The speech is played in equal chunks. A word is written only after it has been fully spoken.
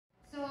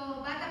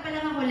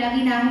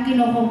lagi na akong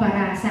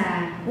kinukumpara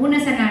sa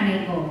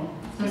nanay ko.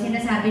 So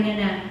sinasabi niya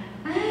na,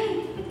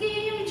 ay, ba't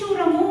ganyan yung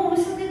itsura mo?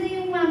 Mas maganda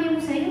yung mami mo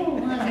sa'yo.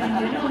 Mga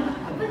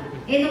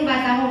ganyan. Nung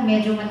bata ko,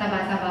 medyo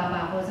mataba-taba pa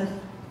ako. So,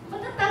 ba't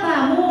ang taba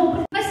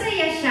mo?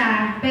 Masaya siya,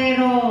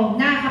 pero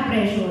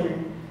nakaka-pressure.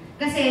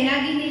 Kasi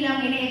lagi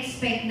nilang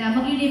ina-expect na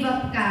mag-live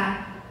up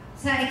ka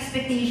sa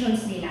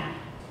expectations nila.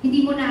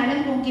 Hindi mo na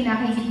alam kung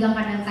kinakaibigan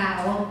ka ng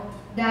tao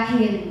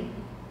dahil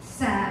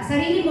sa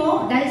sarili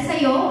mo, dahil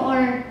sa'yo, or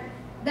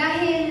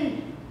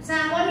dahil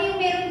sa kung ano yung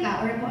meron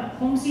ka, or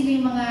kung sino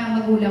yung mga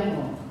magulang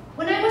mo.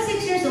 When I was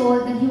 6 years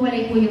old,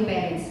 naghiwalay po yung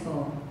parents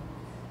ko.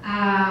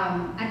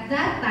 At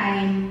that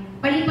time,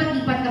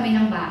 palipat-lipat kami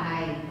ng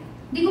bahay.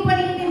 Hindi ko pa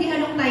rin intindihan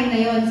nung time na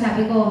yon.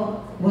 Sabi ko,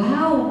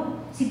 wow,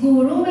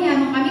 siguro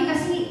mayaman kami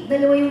kasi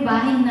dalawa yung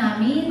bahay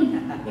namin.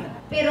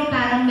 Pero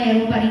parang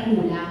meron pa rin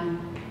kulang.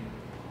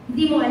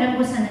 Hindi mo alam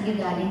kung saan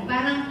nagagaling.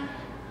 Parang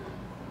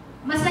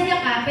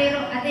masaya ka,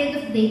 pero at the end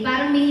of the day,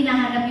 parang may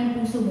hinahanap yung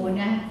puso mo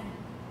na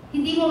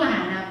hindi mo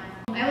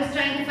mahanap. I was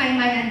trying to find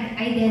my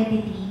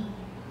identity.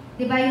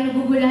 Diba yung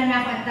nagugulahan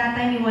ako at that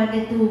time, you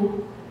wanted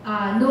to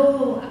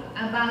know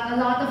about a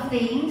lot of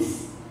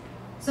things.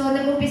 So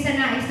nag-umpisa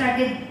na, I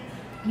started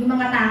yung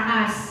mga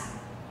takas.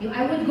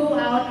 I would go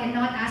out and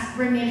not ask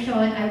permission.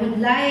 I would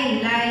lie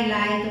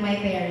to my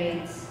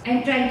parents.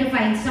 I'm trying to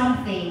find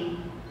something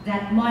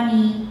that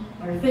money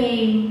or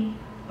fame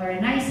or a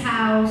nice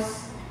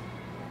house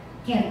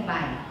can't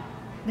buy.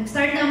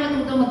 Nag-start na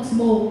matutong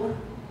mag-smoke.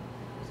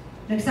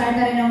 Nag-start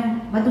na rin ng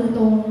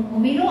matutong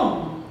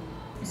uminom.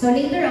 So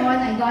later on,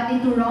 I got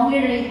into wrong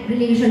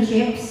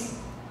relationships.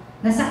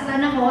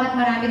 Nasaktan ako at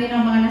marami rin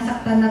ang mga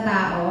nasaktan na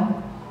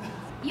tao.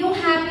 Yung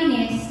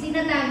happiness,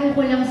 tinatago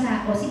ko lang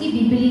sa ako. Sige,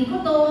 bibilin ko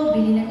to,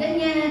 bilhin na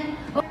ganyan.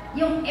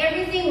 Yung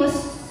everything was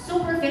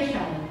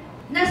superficial.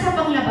 Nasa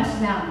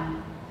panglabas lang,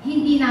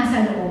 hindi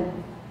nasa loob.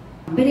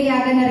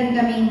 Pinayagan na rin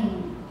kaming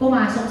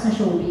pumasok sa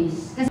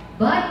showbiz.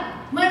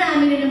 But,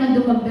 marami na naman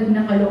dumagdag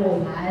na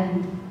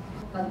kaloohan.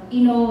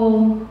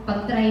 Pag-inom,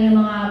 pag-try ng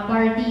mga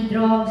party,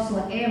 drugs,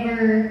 whatever,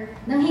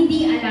 nang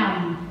hindi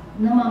alam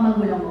ng mga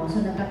magulang ko. So,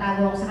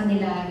 nagkatago ako sa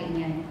kanila,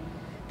 ganyan.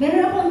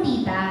 Meron akong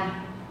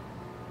tita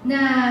na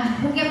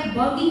who kept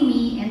bugging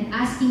me and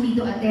asking me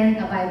to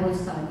attend a Bible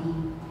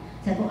study.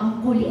 Sabi ko,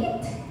 ang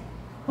kulit.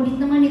 Kulit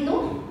naman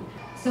ito.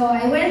 So,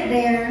 I went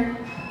there,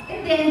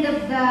 and then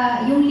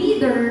yung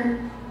leader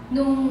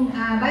nung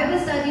Bible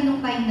study nung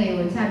time na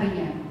yun, sabi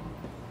niya,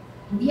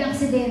 hindi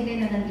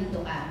aksidente na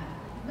nandito ka.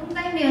 Nung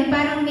time na yun,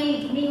 parang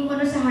may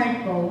umano sa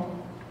heart ko,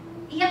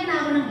 iyak na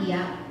ako ng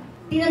iyak.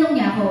 Tinanong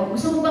niya ako,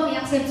 gusto mo bang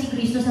i-accept si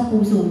Kristo sa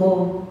puso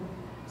mo?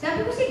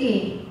 Sabi ko,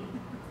 sige.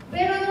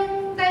 Pero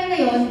nung time na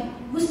yun,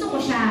 gusto ko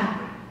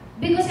siya.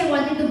 Because I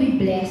wanted to be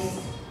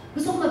blessed.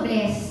 Gusto ko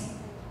ma-bless.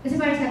 Kasi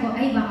parang sabi ko,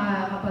 ay baka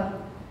kapag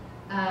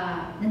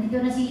nandito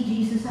na si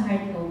Jesus sa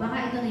heart ko,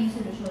 baka ito na yung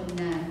solusyon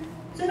na.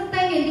 So nung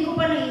time yun, hindi ko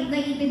pa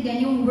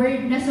naiintindihan yung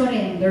word na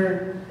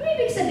surrender. Ano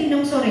ibig sabihin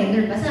ng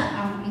surrender? Basta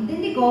ang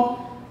intindi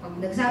ko, pag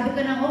nagsabi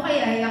ka ng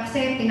okay, I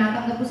accept,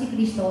 tinatanggap ko si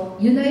Kristo,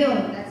 yun na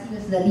yun.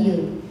 That's the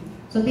deal.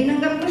 So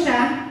tinanggap ko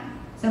siya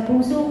sa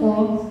puso ko,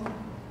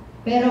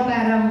 pero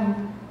parang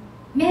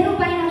meron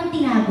pa rin akong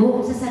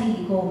tinago sa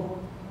sarili ko.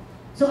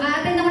 So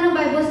a-attend ako ng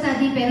Bible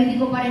study, pero hindi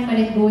ko pa rin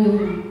ma-let go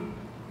yung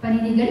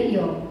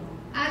paninigarilyo.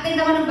 A-attend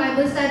ako ng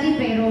Bible study,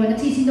 pero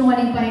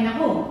nagsisinungaling pa rin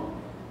ako.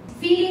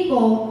 Feeling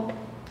ko,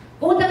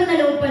 utang na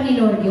loob pa ni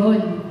Lord yun.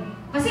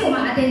 Kasi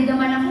uma-attend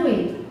naman ako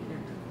eh.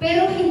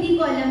 Pero hindi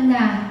ko alam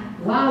na,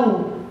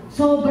 wow,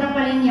 sobra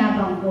pa rin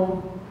yabang ko.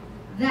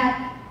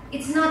 That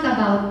it's not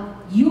about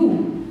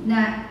you.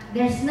 Na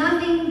there's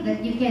nothing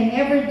that you can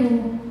ever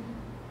do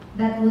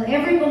that will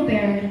ever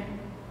compare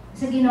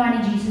sa ginawa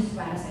ni Jesus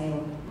para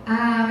sa'yo.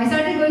 I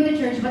started going to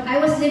church, but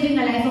I was living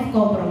a life of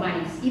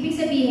compromise. Ibig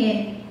sabihin,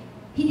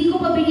 hindi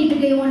ko pa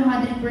binibigay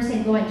 100%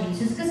 ko kay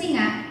Jesus kasi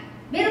nga,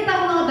 meron pa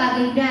akong mga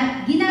bagay na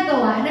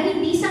ginagawa na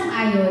hindi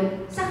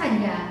sang-ayon sa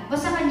Kanya o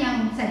sa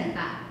Kanyang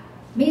salita.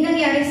 May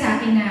nangyari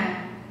sa akin na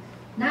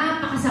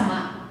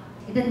napakasama.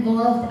 It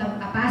involved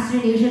a past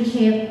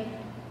relationship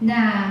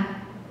na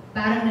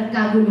parang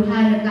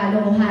nagkaguluhan,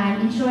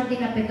 nagkalokohan. In short,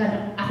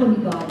 tinapikan ako ni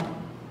God.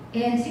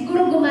 And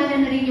siguro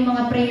gumana na rin yung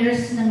mga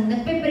prayers ng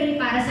nagpe-pray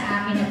para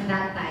sa akin at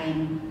that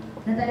time.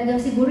 Na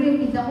talagang siguro yung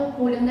tita ko,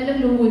 kulang na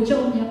lang lumod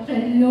siya, umiyak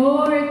siya,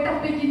 Lord,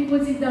 tapikin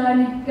mo si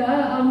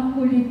Danica, ang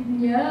kulit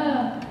niya.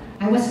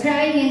 I was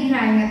crying and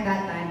crying at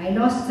that time. I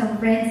lost some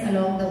friends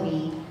along the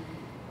way.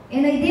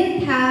 And I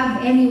didn't have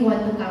anyone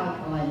to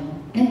count on.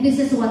 And this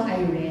is what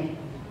I read.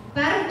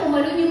 Parang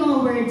tumalon yung mga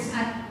words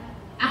at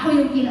ako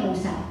yung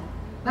kinausap.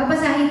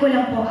 Babasahin ko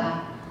lang po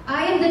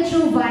I am the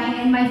true vine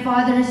and my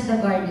Father is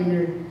the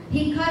gardener.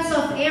 He cuts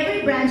off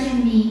every branch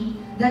in me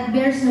that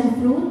bears no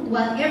fruit,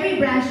 while every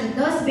branch that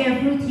does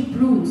bear fruit he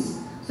prunes,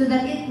 so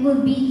that it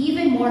will be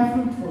even more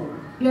fruitful.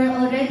 You are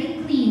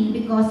already clean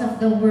because of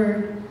the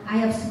word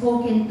I have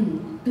spoken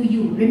to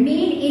you.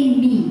 Remain in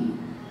me,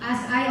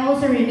 as I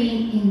also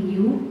remain in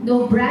you.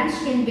 No branch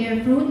can bear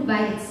fruit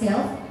by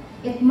itself.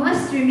 It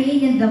must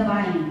remain in the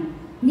vine.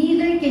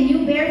 Neither can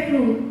you bear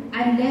fruit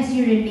unless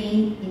you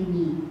remain in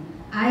me.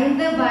 I am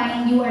the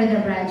vine, you are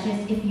the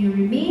branches. If you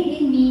remain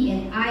in me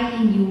and I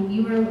in you,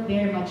 you will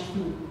bear much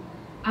fruit.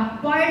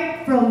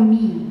 Apart from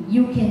me,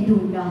 you can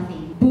do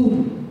nothing.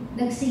 Boom!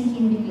 Nag-sink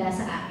in bigla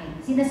sa akin.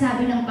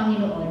 Sinasabi ng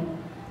Panginoon,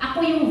 ako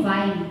yung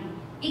vine.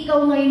 Ikaw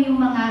ngayon yung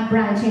mga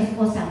branches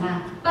o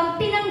sanga. Pag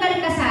tinanggal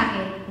ka sa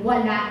akin,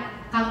 wala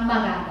kang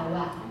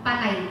magagawa.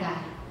 Patay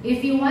ka.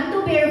 If you want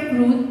to bear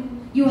fruit,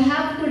 you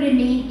have to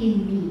remain in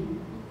me.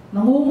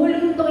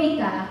 Mangunguluntoy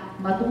ka,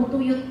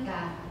 matutuyot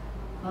ka,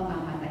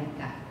 mamamatay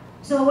ka.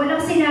 So,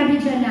 walang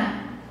sinabi dyan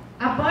na,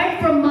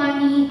 apart from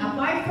money,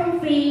 apart from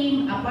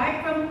fame,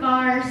 apart from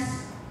cars,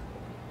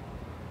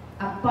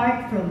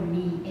 apart from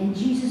me. And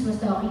Jesus was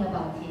talking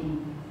about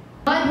him.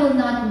 God will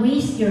not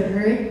waste your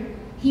hurt.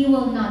 He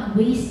will not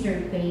waste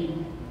your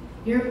pain.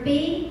 Your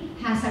pain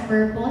has a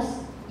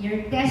purpose.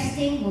 Your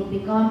testing will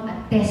become a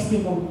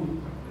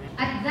testimony.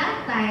 At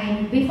that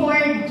time, before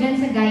dyan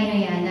sa guy na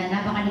yan, na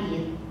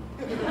napakaliit,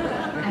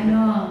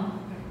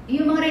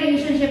 yung mga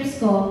relationships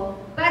ko,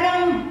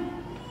 parang,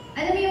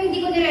 alam mo yung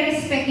hindi ko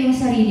nire-respect yung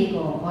sarili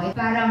ko. Okay?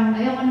 Parang,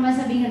 ayoko naman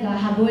sabihin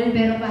naghahabol,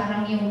 pero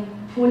parang yung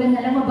kulang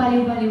na lang,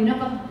 mabaliw-baliw na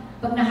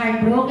pag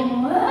na-heartbroken,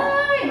 yung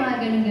mga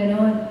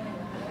ganun-ganun.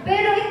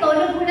 Pero ito,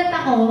 nagulat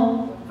ako,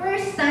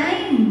 first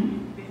time.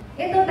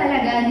 Ito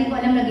talaga, hindi ko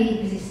alam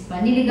nag-i-exist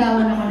pa.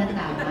 Niligawan ako ng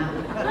tama.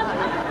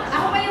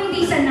 Ako pa yung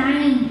hindi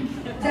sanay.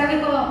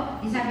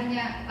 Sabi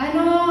niya,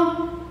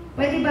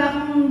 pwede ba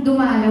akong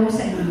dumalaw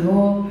sa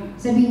iyo?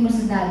 Sabihin mo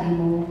sa daddy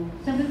mo.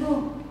 Sabi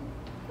ko,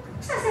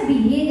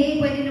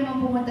 sasabihin pwede naman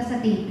pumunta sa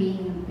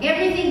taping.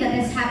 Everything that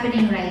is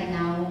happening right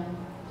now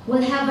will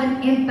have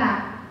an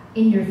impact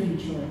in your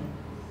future.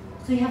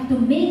 So you have to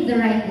make the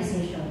right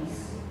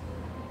decisions.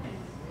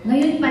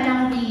 Ngayon pa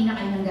lang humingi na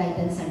kayo ng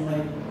guidance sa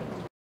Lord.